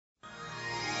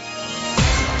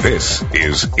This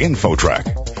is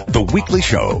InfoTrack, the weekly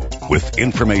show with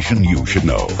information you should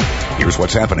know. Here's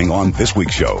what's happening on this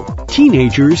week's show.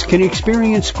 Teenagers can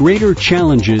experience greater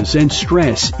challenges and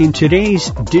stress in today's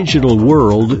digital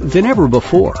world than ever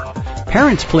before.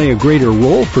 Parents play a greater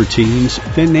role for teens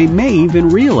than they may even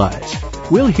realize.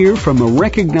 We'll hear from a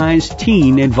recognized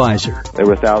teen advisor. There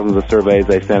were thousands of surveys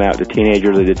I sent out to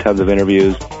teenagers. I did tons of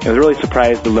interviews. I was really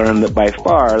surprised to learn that by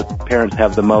far, parents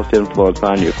have the most influence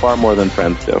on you, far more than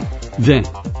friends do. Then,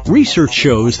 research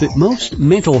shows that most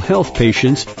mental health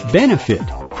patients benefit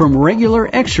from regular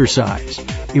exercise,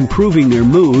 improving their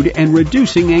mood and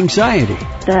reducing anxiety.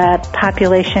 The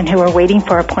population who are waiting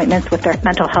for appointments with their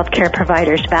mental health care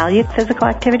providers valued physical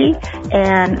activity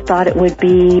and thought it would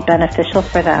be beneficial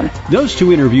for them. Those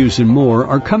two interviews and more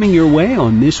are coming your way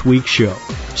on this week's show.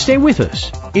 Stay with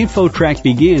us. InfoTrack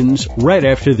begins right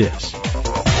after this.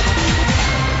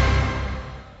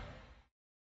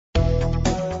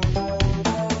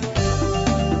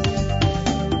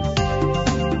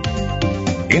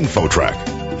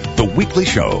 InfoTrack, the weekly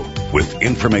show with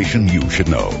information you should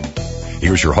know.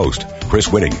 Here's your host, Chris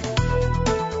Whitting.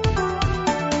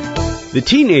 The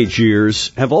teenage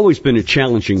years have always been a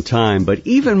challenging time, but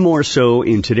even more so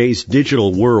in today's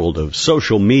digital world of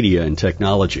social media and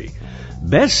technology.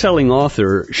 Best-selling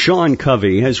author Sean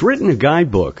Covey has written a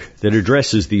guidebook that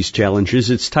addresses these challenges.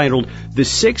 It's titled The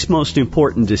 6 Most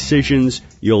Important Decisions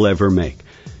You'll Ever Make.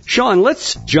 Sean,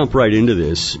 let's jump right into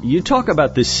this. You talk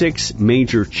about the 6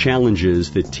 major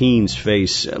challenges that teens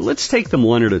face. Let's take them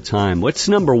one at a time. What's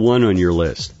number 1 on your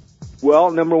list?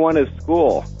 Well, number 1 is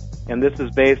school. And this is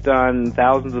based on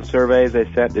thousands of surveys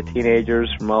I sent to teenagers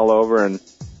from all over. And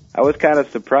I was kind of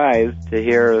surprised to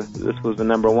hear this was the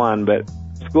number 1. But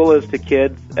school is to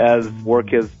kids as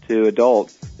work is to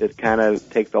adults. It kind of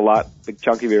takes a big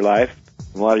chunk of your life,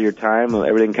 a lot of your time.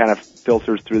 Everything kind of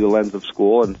filters through the lens of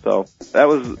school, and so that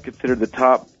was considered the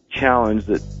top challenge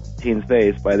that teens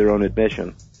face by their own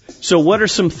admission. So what are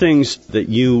some things that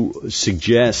you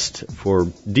suggest for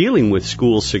dealing with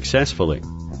school successfully?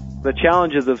 The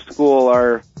challenges of school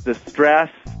are the stress,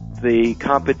 the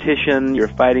competition. You're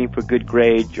fighting for good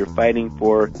grades. You're fighting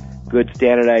for good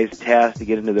standardized tests to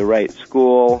get into the right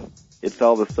school. It's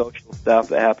all the social stuff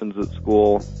that happens at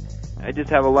school. I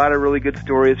just have a lot of really good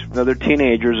stories from other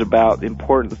teenagers about the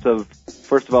importance of,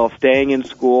 first of all, staying in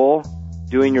school,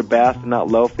 doing your best and not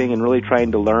loafing and really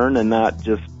trying to learn and not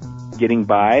just getting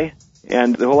by.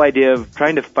 And the whole idea of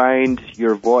trying to find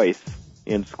your voice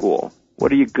in school.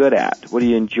 What are you good at? What do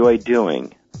you enjoy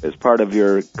doing as part of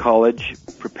your college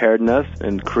preparedness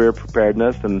and career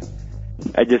preparedness? And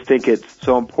I just think it's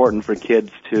so important for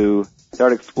kids to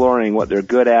start exploring what they're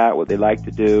good at, what they like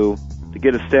to do, to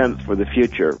get a sense for the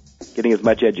future, getting as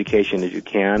much education as you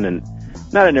can, and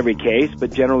not in every case,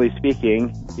 but generally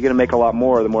speaking, you're going to make a lot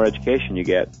more the more education you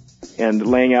get. And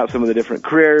laying out some of the different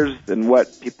careers and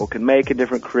what people can make in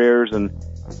different careers, and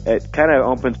it kind of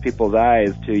opens people's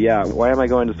eyes to, why am I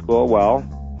going to school? Well,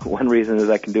 one reason is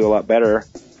I can do a lot better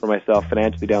for myself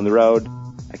financially down the road.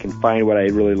 I can find what I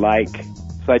really like.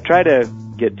 So I try to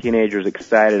get teenagers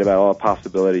excited about all the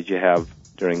possibilities you have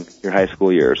during your high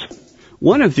school years.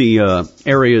 One of the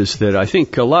areas that I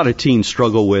think a lot of teens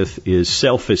struggle with is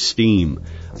self-esteem.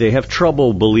 They have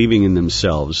trouble believing in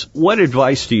themselves. What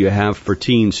advice do you have for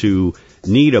teens who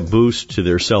need a boost to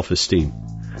their self-esteem?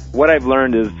 What I've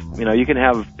learned is, you can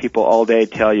have people all day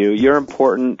tell you, you're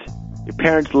important, your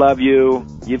parents love you,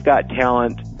 you've got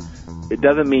talent. It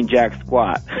doesn't mean jack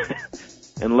squat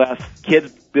unless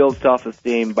kids build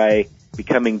self-esteem by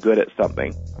becoming good at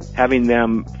something. Having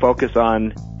them focus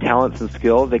on talents and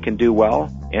skills they can do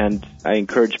well, and I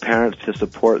encourage parents to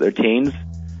support their teens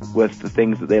with the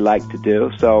things that they like to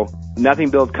do. So nothing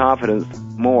builds confidence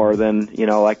more than,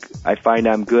 like I find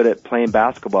I'm good at playing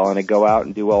basketball and I go out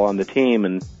and do well on the team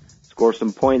and score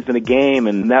some points in a game,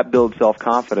 and that builds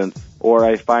self-confidence. Or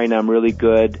I find I'm really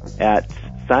good at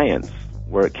science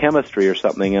or at chemistry or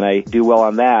something and I do well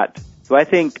on that. So I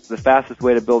think the fastest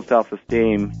way to build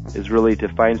self-esteem is really to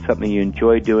find something you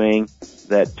enjoy doing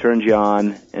that turns you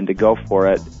on and to go for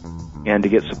it and to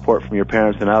get support from your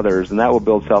parents and others, and that will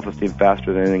build self-esteem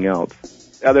faster than anything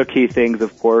else. Other key things,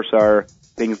 of course, are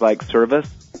things like service,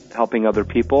 helping other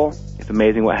people. It's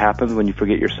amazing what happens when you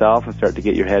forget yourself and start to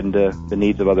get your head into the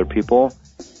needs of other people.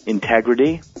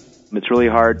 Integrity. It's really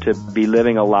hard to be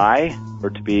living a lie or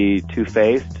to be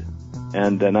two-faced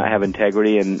and not have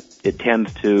integrity, and it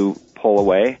tends to pull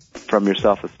away from your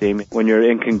self-esteem when you're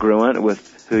incongruent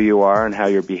with who you are and how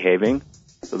you're behaving.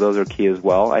 So those are key as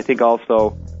well. I think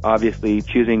also, obviously,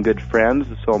 choosing good friends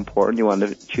is so important. You want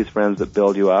to choose friends that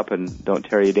build you up and don't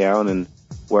tear you down. And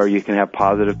where you can have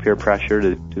positive peer pressure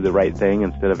to do the right thing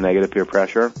instead of negative peer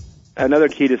pressure. Another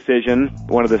key decision,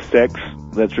 one of the 6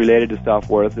 that's related to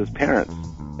self-worth, is parents.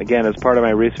 Again, as part of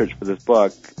my research for this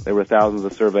book, there were thousands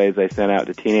of surveys I sent out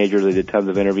to teenagers. I did tons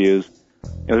of interviews.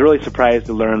 I was really surprised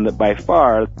to learn that by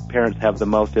far, parents have the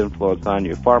most influence on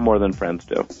you, far more than friends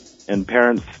do. And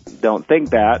parents don't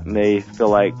think that, and they feel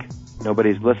like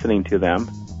nobody's listening to them.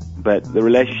 But the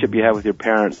relationship you have with your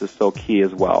parents is so key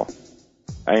as well.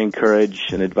 I encourage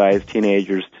and advise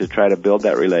teenagers to try to build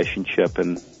that relationship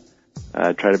and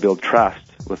try to build trust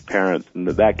with parents, and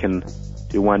that can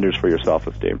do wonders for your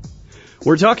self-esteem.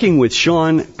 We're talking with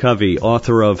Sean Covey,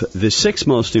 author of The 6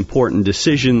 Most Important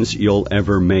Decisions You'll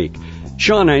Ever Make.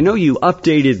 Sean, I know you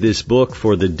updated this book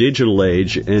for the digital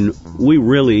age, and we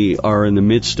really are in the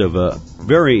midst of a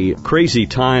very crazy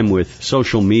time with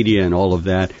social media and all of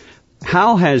that.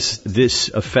 How has this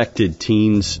affected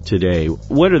teens today?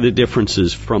 What are the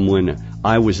differences from when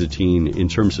I was a teen in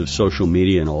terms of social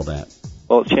media and all that?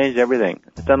 Well, it's changed everything.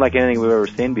 It's unlike anything we've ever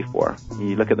seen before.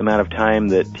 You look at the amount of time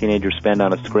that teenagers spend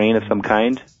on a screen of some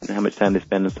kind, and how much time they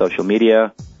spend on social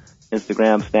media,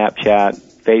 Instagram, Snapchat,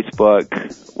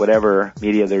 Facebook, whatever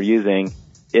media they're using.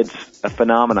 It's a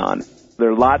phenomenon. There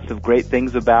are lots of great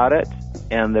things about it,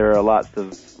 and there are lots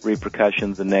of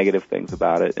repercussions and negative things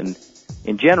about it. And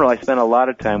in general, I spent a lot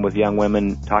of time with young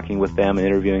women, talking with them and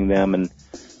interviewing them, and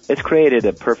it's created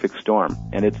a perfect storm,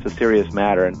 and it's a serious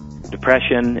matter. And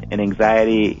depression and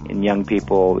anxiety in young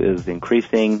people is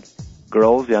increasing.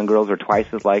 Young girls are twice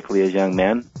as likely as young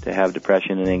men to have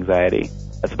depression and anxiety.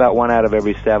 That's about 1 out of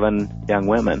every 7 young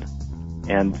women,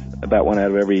 and about 1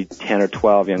 out of every 10 or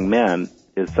 12 young men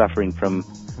is suffering from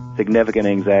significant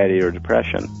anxiety or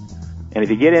depression. And if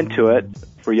you get into it,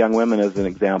 for young women as an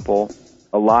example,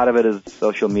 a lot of it is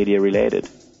social media related.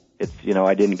 It's,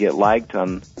 I didn't get liked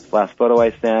on this last photo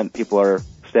I sent. People are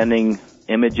sending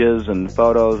images and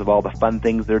photos of all the fun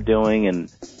things they're doing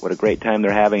and what a great time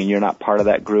they're having, and you're not part of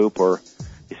that group. Or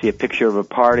you see a picture of a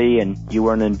party and you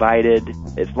weren't invited.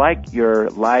 It's like your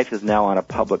life is now on a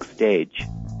public stage.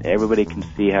 Everybody can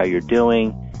see how you're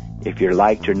doing, if you're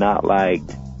liked or not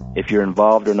liked, if you're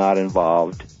involved or not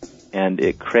involved. And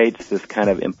it creates this kind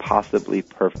of impossibly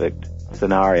perfect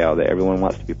scenario that everyone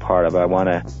wants to be part of. I want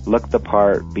to look the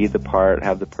part, be the part,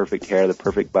 have the perfect hair, the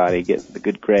perfect body, get the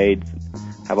good grades,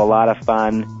 have a lot of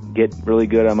fun, get really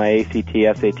good on my ACT,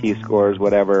 SAT scores,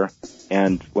 whatever.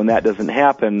 And when that doesn't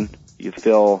happen, you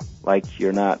feel like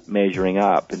you're not measuring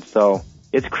up. And so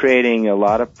it's creating a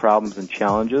lot of problems and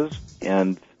challenges,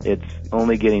 and it's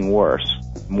only getting worse,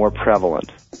 more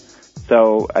prevalent.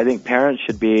 So I think parents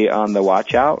should be on the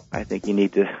watch out. I think you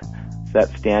need to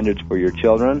set standards for your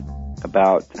children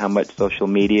about how much social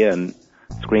media and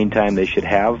screen time they should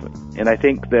have. And I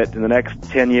think that in the next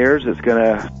 10 years, it's going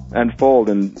to unfold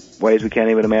in ways we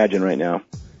can't even imagine right now.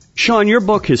 Sean, your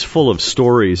book is full of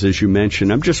stories, as you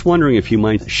mentioned. I'm just wondering if you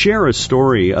might share a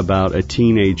story about a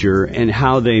teenager and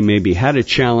how they maybe had a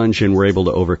challenge and were able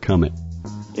to overcome it.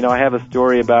 I have a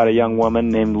story about a young woman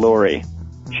named Lori.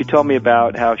 She told me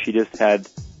about how she just had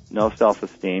no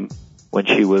self-esteem when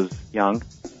she was young.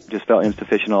 Just felt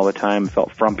insufficient all the time,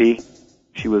 felt frumpy.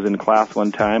 She was in class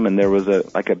one time, and there was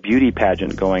a beauty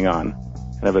pageant going on,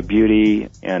 kind of a beauty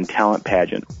and talent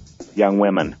pageant, young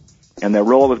women. And their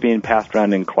role was being passed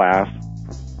around in class,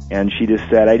 and she just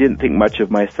said, I didn't think much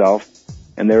of myself.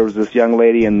 And there was this young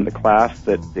lady in the class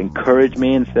that encouraged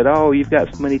me and said, oh, you've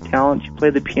got so many talents. You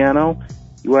play the piano.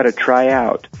 You ought to try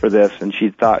out for this. And she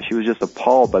thought, she was just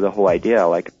appalled by the whole idea,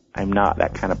 like, I'm not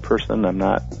that kind of person. I'm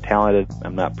not talented.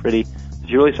 I'm not pretty.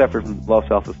 She really suffered from low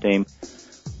self-esteem.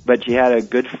 But she had a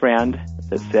good friend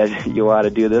that said, you ought to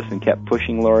do this, and kept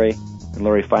pushing Lori. And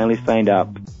Lori finally signed up.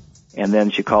 And then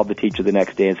she called the teacher the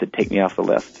next day and said, take me off the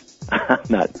list.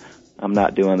 I'm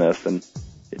not doing this. And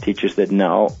the teacher said,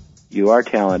 no, you are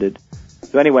talented.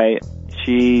 So anyway,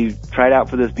 she tried out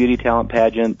for this beauty talent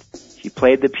pageant. She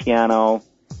played the piano.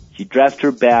 She dressed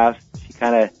her best. She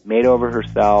kind of made over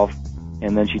herself.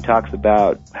 And then she talks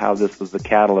about how this was the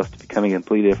catalyst to becoming a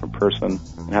completely different person,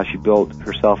 and how she built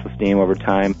her self-esteem over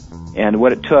time. And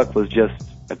what it took was just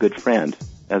a good friend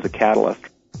as a catalyst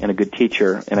and a good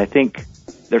teacher. And I think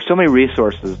there's so many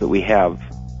resources that we have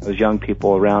as young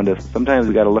people around us. Sometimes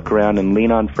we've got to look around and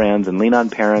lean on friends and lean on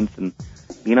parents and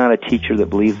lean on a teacher that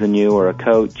believes in you or a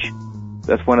coach.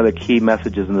 That's one of the key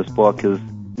messages in this book is,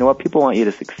 you know what, people want you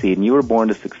to succeed, and you were born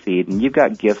to succeed, and you've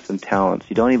got gifts and talents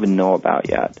you don't even know about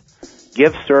yet.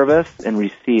 Give service and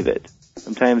receive it.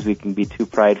 Sometimes we can be too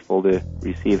prideful to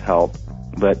receive help,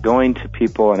 but going to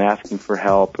people and asking for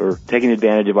help or taking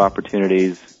advantage of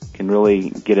opportunities can really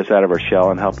get us out of our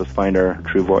shell and help us find our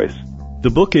true voice. The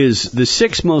book is The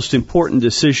 6 Most Important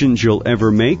Decisions You'll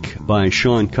Ever Make by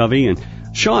Sean Covey. And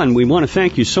Sean, we want to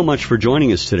thank you so much for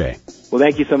joining us today. Well,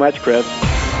 thank you so much, Chris.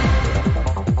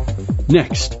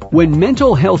 Next, when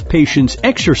mental health patients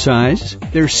exercise,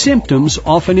 their symptoms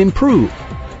often improve.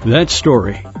 That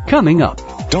story coming up.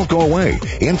 Don't go away.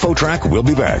 InfoTrack will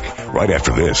be back right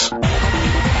after this.